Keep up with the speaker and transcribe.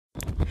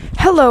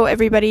Hello,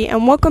 everybody,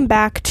 and welcome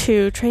back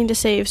to Train to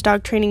Save's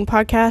Dog Training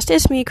Podcast.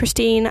 It's me,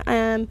 Christine.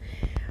 I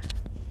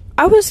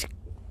was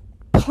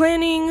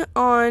planning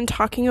on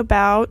talking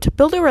about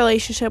build a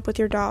relationship with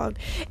your dog.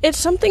 It's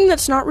something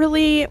that's not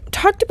really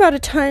talked about a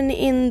ton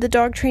in the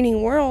dog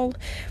training world,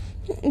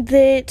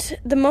 that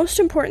the most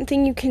important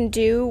thing you can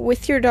do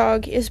with your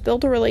dog is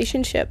build a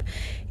relationship.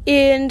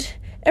 And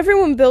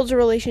everyone builds a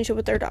relationship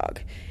with their dog.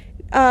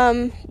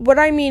 What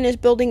I mean is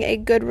building a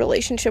good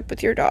relationship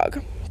with your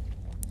dog.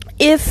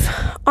 If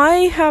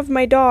I have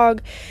my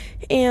dog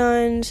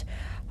and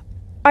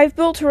I've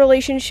built a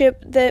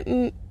relationship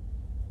that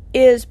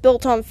is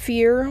built on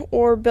fear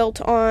or built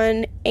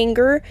on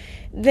anger,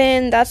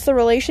 then that's the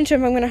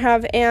relationship I'm going to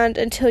have, and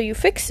until you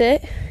fix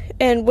it,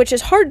 and which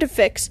is hard to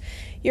fix,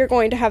 you're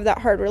going to have that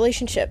hard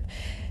relationship.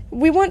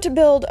 We want to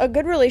build a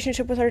good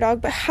relationship with our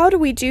dog, but how do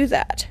we do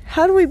that?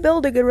 How do we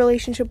build a good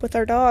relationship with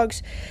our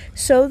dogs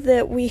so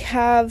that we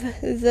have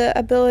the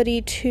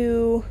ability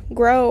to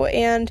grow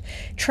and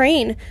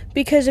train?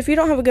 Because if you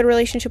don't have a good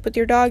relationship with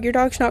your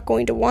dog's not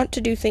going to want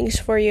to do things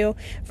for you,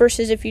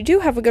 versus if you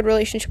do have a good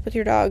relationship with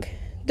your dog,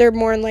 they're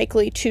more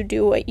likely to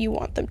do what you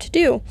want them to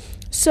do.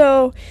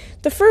 So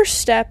the first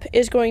step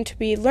is going to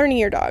be learning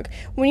your dog.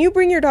 When you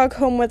bring your dog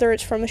home, whether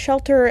it's from a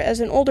shelter as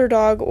an older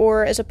dog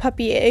or as a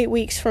puppy at 8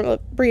 weeks from a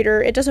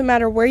breeder, it doesn't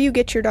matter where you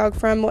get your dog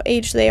from, what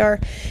age they are,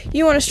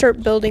 you want to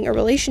start building a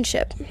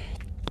relationship.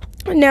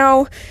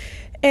 Now,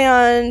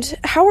 and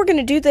how we're going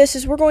to do this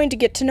is we're going to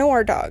get to know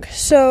our dog.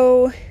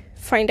 So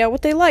find out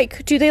what they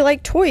like. Do they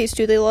like toys?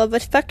 Do they love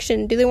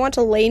affection? Do they want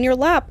to lay in your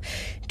lap?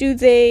 Do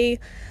they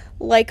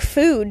like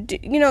food,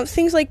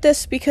 things like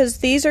this, because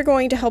these are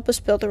going to help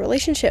us build a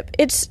relationship.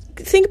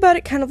 Think about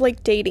it kind of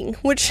like dating,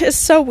 which is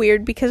so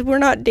weird because we're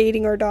not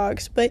dating our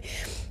dogs, but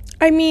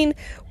I mean,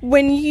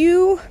 when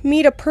you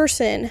meet a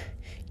person,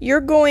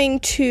 you're going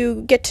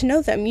to get to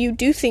know them. You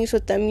do things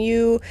with them.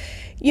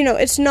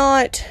 It's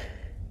not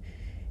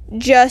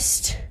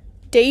just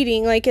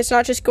dating, like it's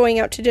not just going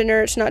out to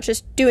dinner, it's not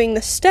just doing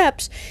the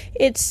steps,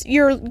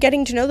 you're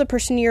getting to know the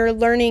person, you're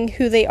learning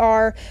who they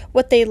are,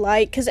 what they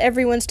like, because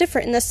everyone's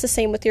different, and that's the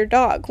same with your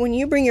dog. When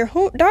you bring your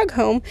dog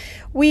home,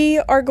 we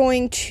are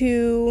going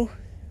to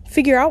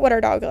figure out what our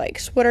dog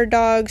likes, what our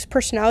dog's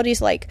personality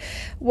is like,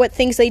 what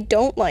things they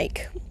don't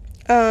like,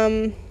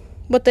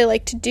 what they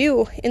like to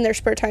do in their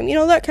spare time,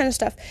 that kind of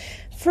stuff.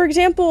 For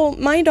example,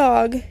 my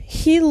dog,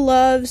 he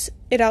loves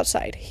it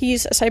outside.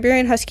 He's a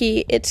Siberian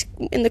Husky. It's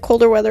in the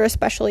colder weather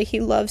especially.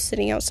 He loves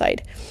sitting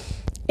outside.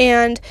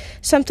 And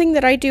something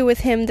that I do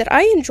with him that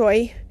I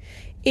enjoy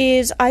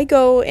is I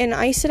go and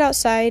I sit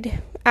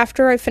outside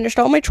after I've finished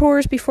all my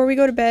chores before we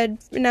go to bed,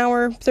 an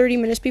hour, 30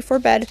 minutes before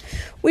bed.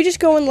 We just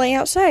go and lay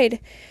outside.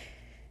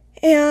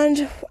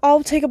 And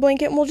I'll take a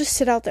blanket and we'll just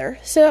sit out there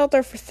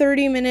for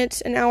 30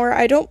 minutes, an hour.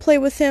 I don't play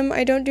with him.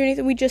 I don't do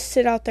anything. We just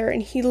sit out there,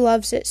 and he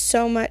loves it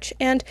so much.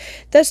 And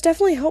that's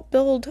definitely helped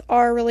build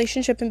our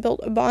relationship and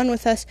build a bond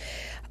with us.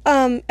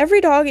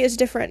 Every dog is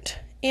different.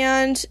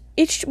 And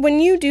when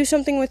you do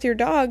something with your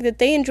dog that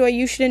they enjoy,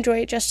 you should enjoy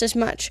it just as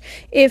much.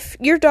 If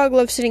your dog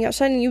loves sitting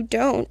outside and you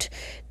don't,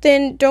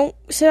 then don't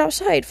sit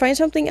outside. Find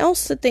something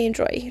else that they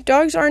enjoy.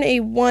 Dogs aren't a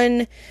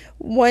one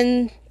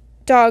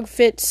dog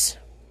fits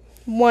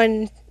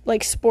one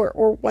sport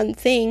or one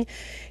thing.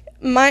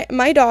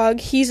 My dog,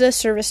 he's a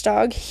service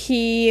dog.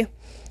 He's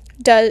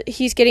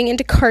getting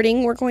into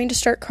karting. We're going to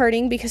start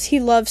karting because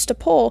he loves to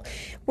pull.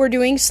 We're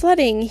doing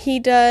sledding.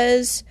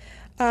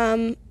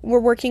 We're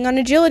working on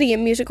agility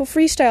and musical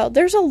freestyle.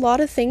 There's a lot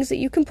of things that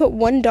you can put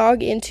one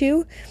dog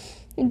into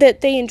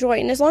that they enjoy,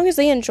 and as long as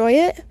they enjoy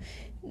it,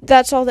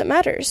 that's all that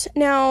matters.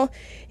 Now,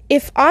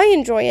 if I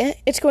enjoy it,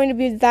 it's going to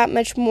be that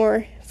much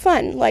more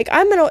fun.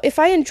 If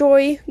I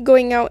enjoy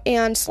going out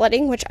and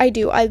sledding, which I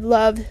do, I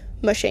love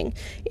mushing.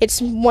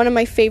 It's one of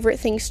my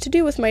favorite things to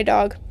do with my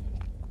dog.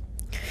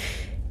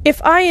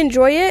 If I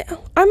enjoy it,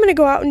 I'm going to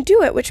go out and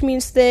do it, which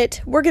means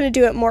that we're going to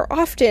do it more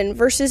often,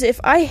 versus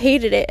if I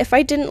hated it, if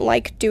I didn't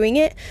like doing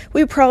it,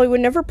 we probably would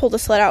never pull the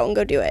sled out and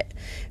go do it,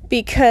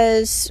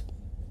 because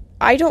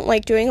I don't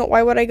like doing it.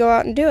 Why would I go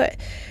out and do it?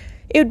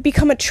 It would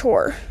become a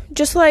chore.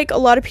 Just like a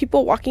lot of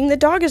people, walking the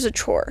dog is a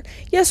chore.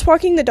 Yes,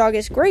 walking the dog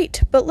is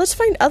great, but let's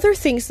find other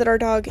things that our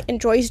dog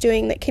enjoys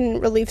doing that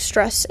can relieve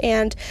stress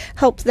and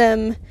help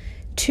them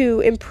to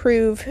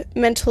improve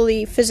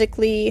mentally,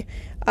 physically,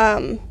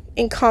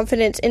 in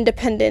confidence,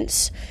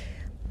 independence.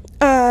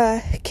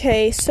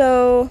 Okay,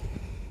 so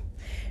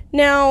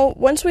now,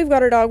 once we've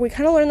got our dog, we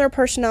kind of learn their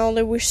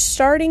personality. We're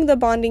starting the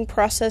bonding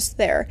process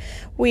there.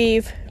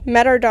 We've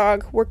met our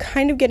dog. We're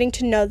kind of getting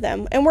to know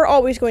them, and we're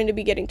always going to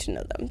be getting to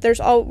know them.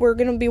 We're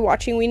going to be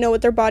watching. We know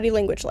what their body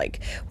language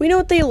like. We know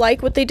what they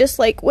like, what they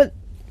dislike,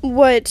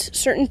 what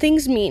certain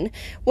things mean.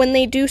 When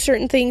they do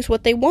certain things,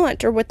 what they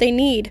want or what they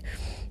need.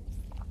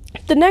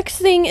 The next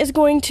thing is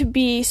going to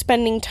be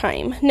spending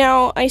time.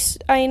 Now,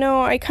 I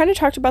know I kind of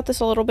talked about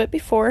this a little bit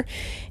before,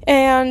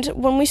 and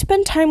when we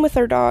spend time with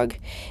our dog,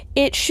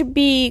 it should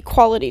be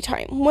quality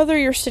time. Whether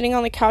you're sitting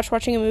on the couch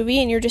watching a movie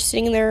and you're just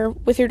sitting there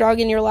with your dog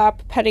in your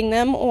lap petting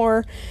them,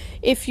 or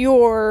if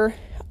you're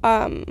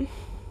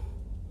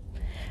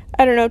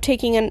I don't know,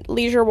 taking a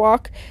leisure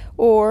walk,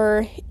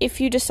 or if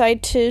you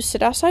decide to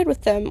sit outside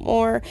with them,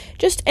 or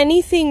just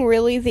anything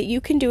really that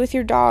you can do with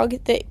your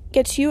dog that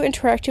gets you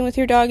interacting with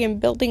your dog and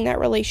building that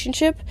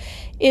relationship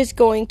is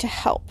going to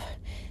help.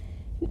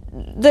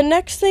 The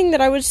next thing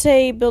that I would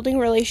say building a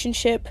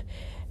relationship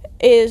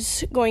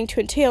is going to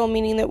entail,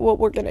 meaning that what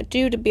we're going to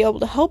do to be able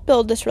to help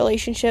build this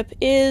relationship,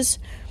 is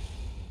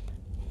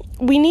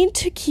we need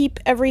to keep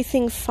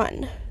everything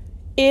fun.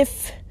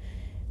 If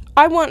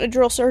I want a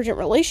drill sergeant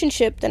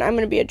relationship, then I'm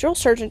going to be a drill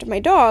sergeant to my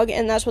dog,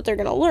 and that's what they're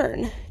going to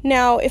learn.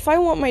 Now, if I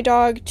want my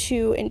dog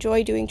to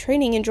enjoy doing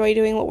training, enjoy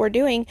doing what we're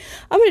doing,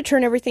 I'm going to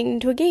turn everything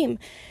into a game.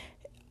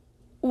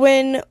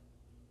 When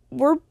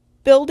we're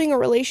building a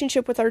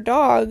relationship with our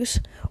dogs,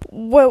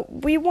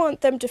 what we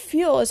want them to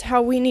feel is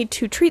how we need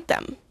to treat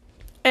them.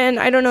 And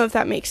I don't know if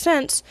that makes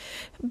sense,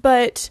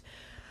 but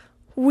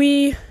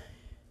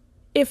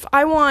if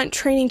I want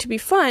training to be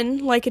fun,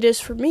 like it is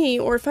for me,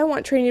 or if I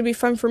want training to be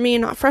fun for me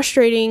and not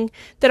frustrating,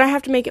 then I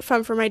have to make it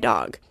fun for my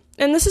dog.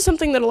 And this is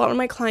something that a lot of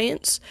my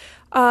clients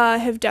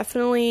have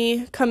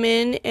definitely come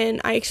in,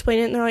 and I explain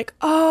it, and they're like,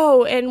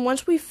 oh, and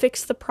once we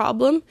fix the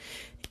problem,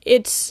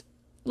 it's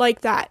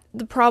like that.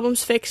 The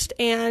problem's fixed,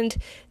 and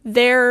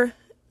their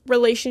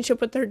relationship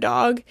with their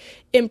dog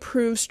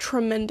improves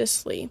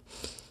tremendously.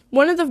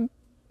 One of the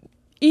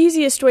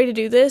easiest way to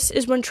do this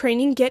is when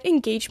training, get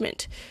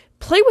engagement.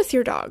 Play with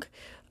your dog.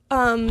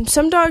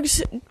 Some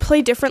dogs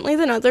play differently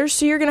than others,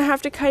 so you're going to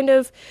have to kind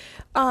of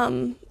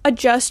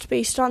adjust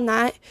based on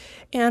that.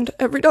 And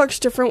every dog's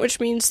different, which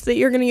means that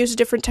you're going to use a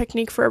different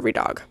technique for every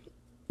dog.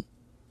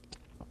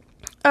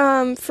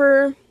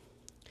 For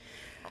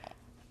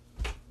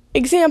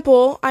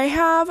example, I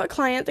have a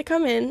client that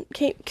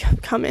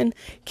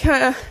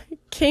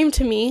came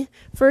to me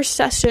for a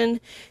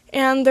session,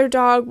 and their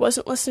dog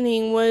wasn't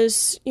listening,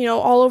 was,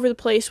 all over the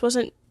place,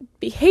 wasn't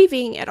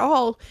behaving at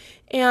all.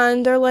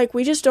 And they're like,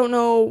 we just don't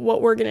know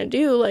what we're going to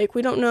do. Like,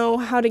 we don't know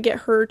how to get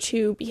her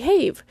to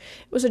behave.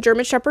 It was a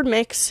German Shepherd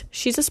mix.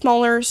 She's a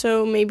smaller,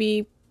 so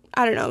maybe,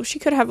 I don't know, she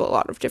could have a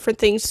lot of different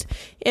things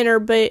in her,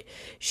 but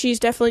she's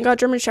definitely got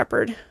German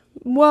Shepherd.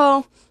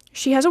 Well,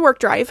 she has a work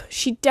drive.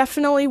 She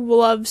definitely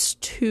loves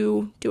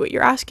to do what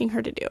you're asking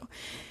her to do.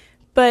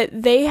 But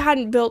they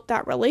hadn't built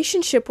that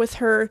relationship with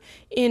her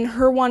in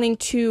her wanting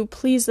to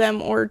please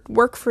them or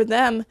work for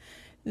them.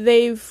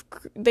 They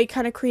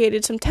kind of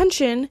created some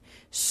tension,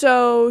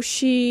 so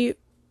she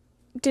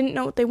didn't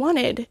know what they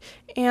wanted,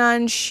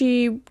 and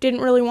she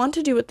didn't really want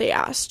to do what they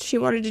asked. She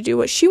wanted to do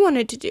what she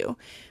wanted to do,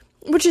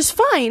 which is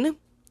fine,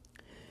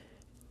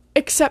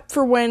 except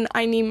for when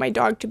I need my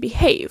dog to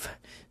behave.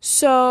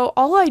 So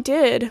all I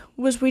did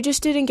was we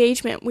just did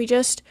engagement.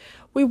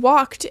 We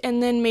walked,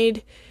 and then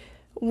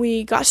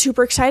we got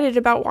super excited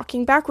about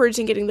walking backwards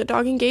and getting the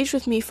dog engaged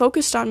with me,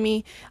 focused on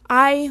me.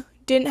 I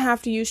didn't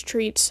have to use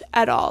treats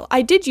at all.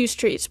 I did use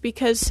treats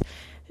because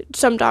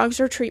some dogs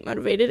are treat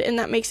motivated, and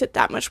that makes it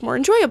that much more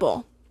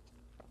enjoyable.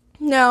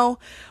 Now,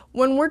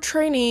 when we're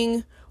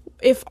training,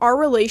 if our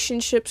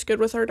relationship's good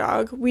with our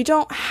dog, we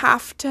don't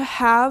have to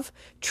have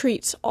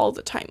treats all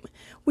the time.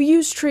 We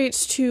use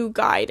treats to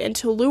guide and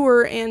to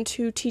lure and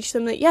to teach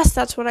them that, yes,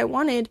 that's what I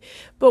wanted.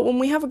 But when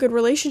we have a good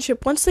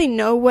relationship, once they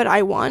know what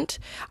I want,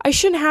 I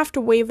shouldn't have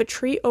to wave a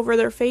treat over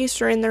their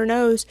face or in their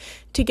nose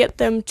to get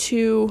them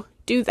to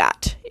do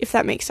that, if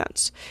that makes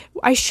sense.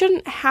 I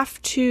shouldn't have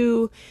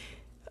to,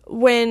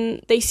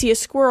 when they see a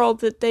squirrel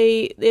that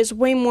is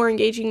way more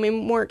engaging, way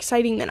more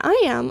exciting than I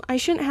am, I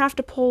shouldn't have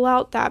to pull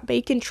out that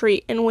bacon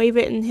treat and wave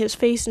it in his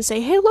face and say,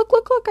 hey, look,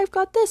 I've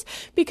got this.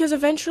 Because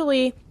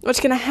eventually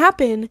what's going to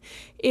happen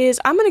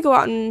is I'm going to go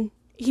out and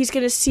he's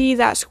going to see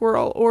that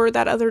squirrel or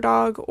that other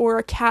dog or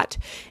a cat,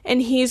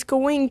 and he's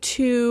going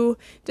to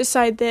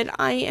decide that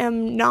I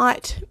am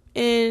not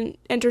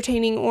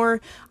entertaining,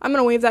 or I'm going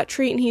to wave that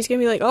treat and he's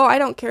going to be like, oh, I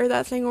don't care,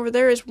 that thing over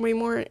there is way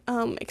more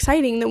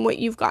exciting than what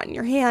you've got in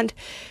your hand.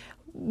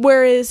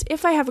 Whereas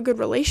if I have a good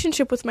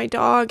relationship with my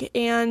dog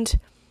and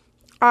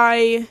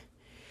I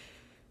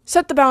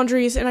set the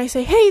boundaries and I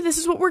say, hey, this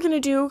is what we're going to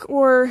do,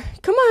 or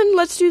come on,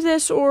 let's do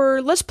this, or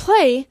let's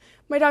play,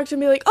 my dog's going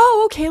to be like,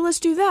 oh, okay,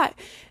 let's do that.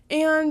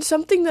 And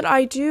something that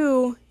I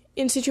do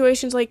in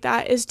situations like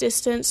that is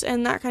distance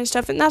and that kind of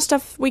stuff. And that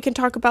stuff we can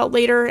talk about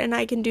later, and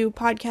I can do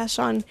podcasts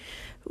on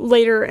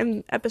later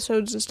in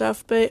episodes and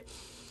stuff. But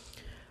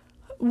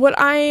what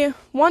I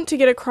want to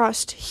get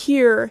across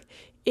here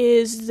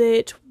is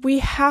that we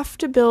have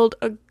to build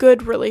a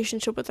good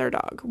relationship with our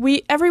dog.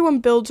 Everyone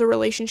builds a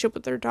relationship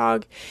with their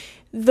dog.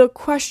 The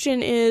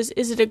question is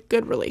it a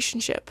good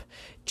relationship?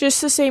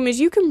 Just the same as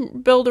you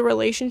can build a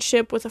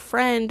relationship with a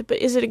friend, but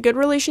is it a good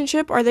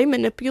relationship? Are they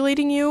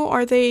manipulating you?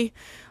 Are they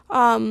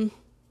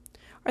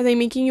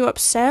making you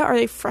upset? Are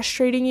they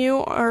frustrating you?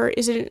 Or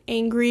is it an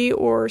angry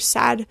or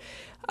sad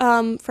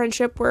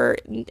friendship where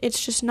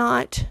it's just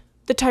not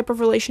the type of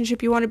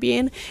relationship you want to be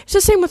in? It's the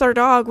same with our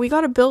dog. We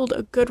got to build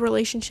a good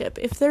relationship.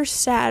 If they're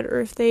sad, or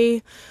if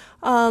they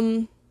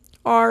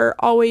are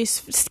always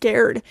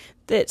scared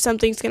that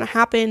something's going to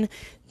happen,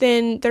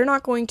 then they're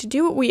not going to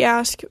do what we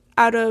ask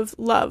out of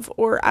love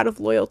or out of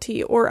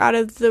loyalty or out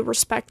of the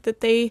respect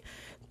that they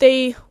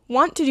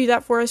want to do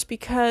that for us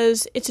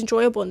because it's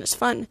enjoyable and it's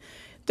fun.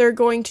 They're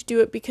going to do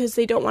it because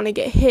they don't want to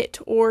get hit,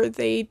 or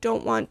they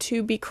don't want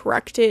to be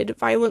corrected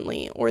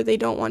violently, or they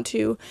don't want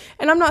to,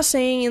 and I'm not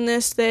saying in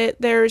this that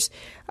there's,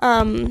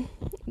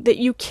 that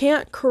you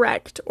can't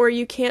correct or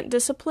you can't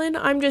discipline.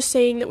 I'm just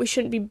saying that we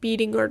shouldn't be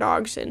beating our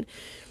dogs and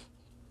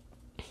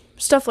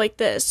stuff like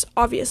this,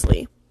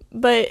 obviously.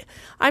 But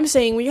I'm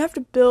saying we have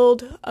to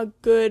build a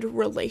good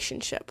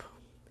relationship.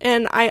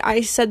 And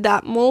I said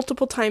that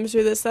multiple times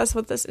through this. That's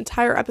what this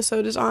entire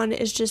episode is on,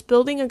 is just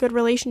building a good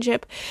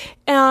relationship.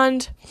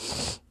 And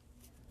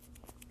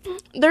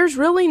there's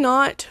really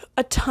not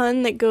a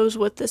ton that goes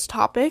with this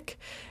topic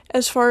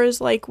as far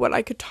as, like, what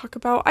I could talk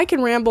about. I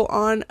can ramble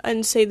on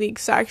and say the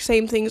exact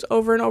same things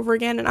over and over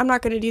again, and I'm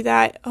not going to do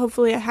that.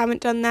 Hopefully I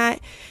haven't done that,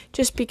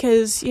 just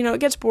because, it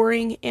gets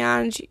boring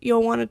and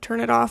you'll want to turn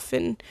it off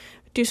and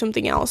do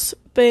something else.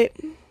 But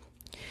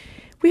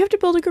we have to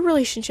build a good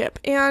relationship.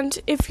 And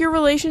if your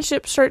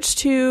relationship starts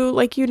to,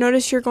 like, you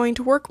notice you're going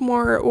to work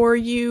more, or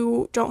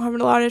you don't have a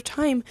lot of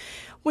time,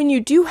 when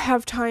you do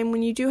have time,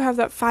 when you do have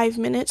that 5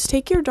 minutes,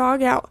 take your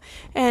dog out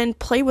and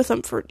play with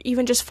them for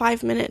even just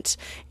 5 minutes.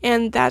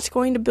 And that's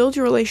going to build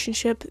your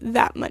relationship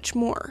that much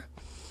more.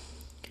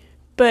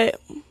 But,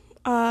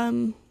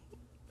 I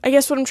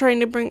guess what I'm trying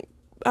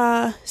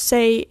to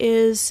say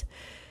is,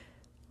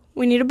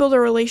 we need to build a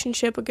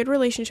good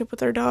relationship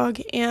with our dog,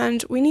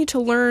 and we need to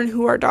learn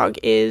who our dog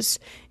is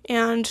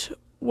and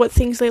what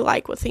things they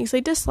like, what things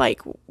they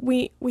dislike.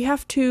 We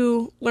have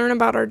to learn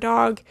about our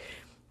dog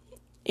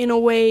in a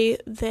way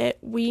that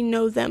we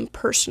know them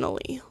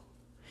personally.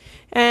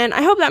 And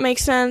I hope that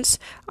makes sense.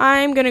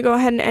 I'm going to go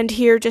ahead and end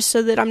here just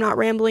so that I'm not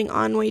rambling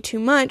on way too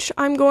much.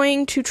 I'm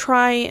going to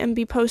try and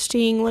be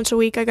posting once a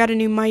week. I got a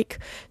new mic,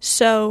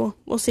 so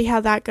we'll see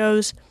how that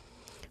goes.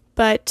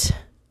 But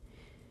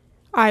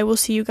I will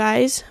see you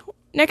guys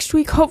next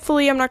week.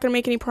 Hopefully. I'm not going to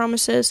make any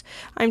promises.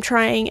 I'm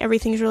trying.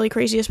 Everything's really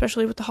crazy,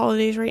 especially with the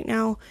holidays right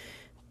now.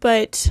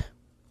 But,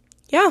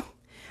 yeah.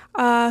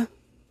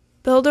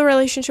 Build a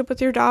relationship with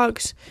your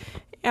dogs.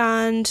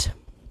 And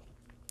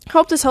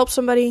hope this helps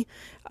somebody.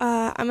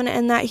 I'm going to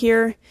end that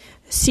here.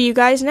 See you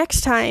guys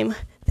next time.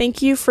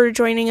 Thank you for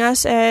joining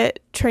us at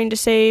Train to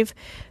Save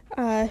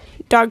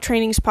Dog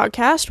Training's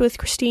podcast with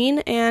Christine.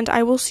 And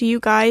I will see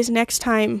you guys next time.